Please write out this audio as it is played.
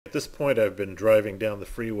At this point I've been driving down the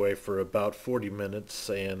freeway for about 40 minutes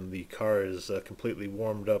and the car is completely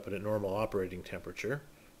warmed up at a normal operating temperature.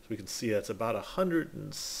 So we can see that's about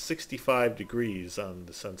 165 degrees on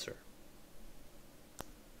the sensor.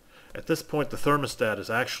 At this point the thermostat is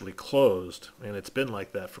actually closed, and it's been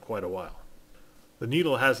like that for quite a while. The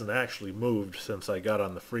needle hasn't actually moved since I got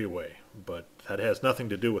on the freeway, but that has nothing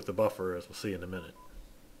to do with the buffer, as we'll see in a minute.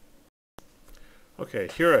 Okay,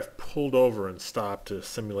 here I've pulled over and stopped to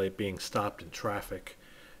simulate being stopped in traffic,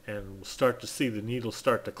 and we'll start to see the needle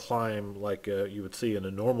start to climb like you would see in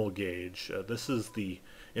a normal gauge. This is the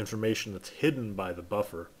information that's hidden by the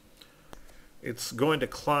buffer. It's going to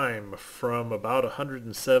climb from about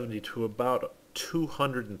 170 to about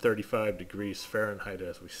 235 degrees Fahrenheit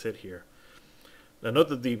as we sit here. Now note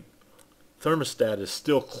that the thermostat is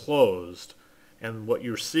still closed, and what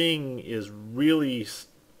you're seeing is really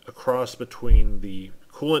a cross between the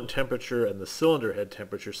coolant temperature and the cylinder head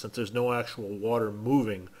temperature, since there's no actual water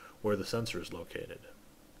moving where the sensor is located.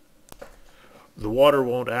 The water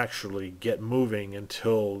won't actually get moving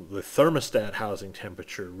until the thermostat housing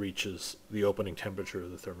temperature reaches the opening temperature of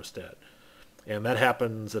the thermostat. And that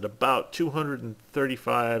happens at about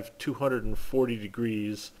 235, 240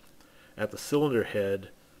 degrees at the cylinder head,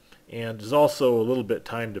 and is also a little bit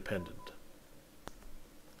time dependent.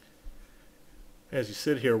 As you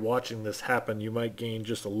sit here watching this happen, you might gain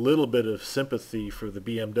just a little bit of sympathy for the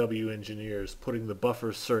BMW engineers putting the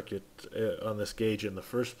buffer circuit on this gauge in the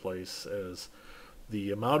first place, as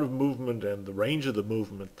the amount of movement and the range of the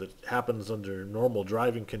movement that happens under normal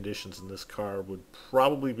driving conditions in this car would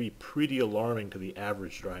probably be pretty alarming to the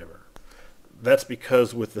average driver. That's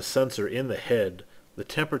because with the sensor in the head, the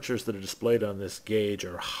temperatures that are displayed on this gauge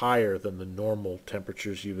are higher than the normal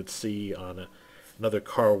temperatures you would see on another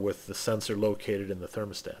car with the sensor located in the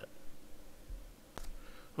thermostat.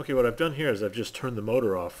 Okay, what I've done here is I've just turned the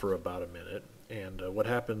motor off for about a minute, and what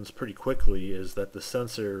happens pretty quickly is that the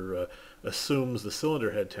sensor assumes the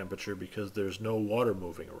cylinder head temperature because there's no water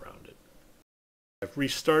moving around it. I've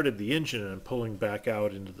restarted the engine and I'm pulling back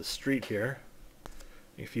out into the street here.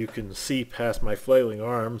 If you can see past my flailing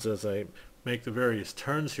arms as I make the various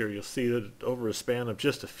turns here, you'll see that over a span of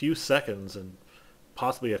just a few seconds and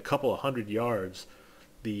possibly a couple of hundred yards,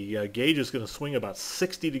 the gauge is going to swing about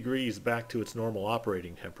 60 degrees back to its normal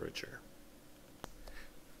operating temperature.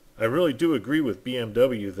 I really do agree with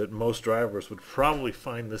BMW that most drivers would probably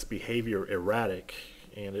find this behavior erratic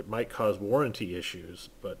and it might cause warranty issues,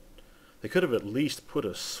 but they could have at least put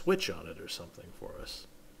a switch on it or something for us.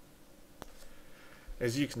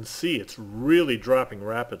 As you can see, it's really dropping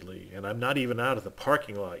rapidly, and I'm not even out of the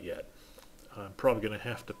parking lot yet. I'm probably going to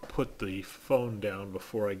have to put the phone down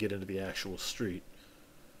before I get into the actual street.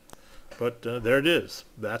 But there it is.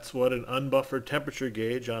 That's what an unbuffered temperature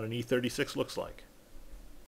gauge on an E36 looks like.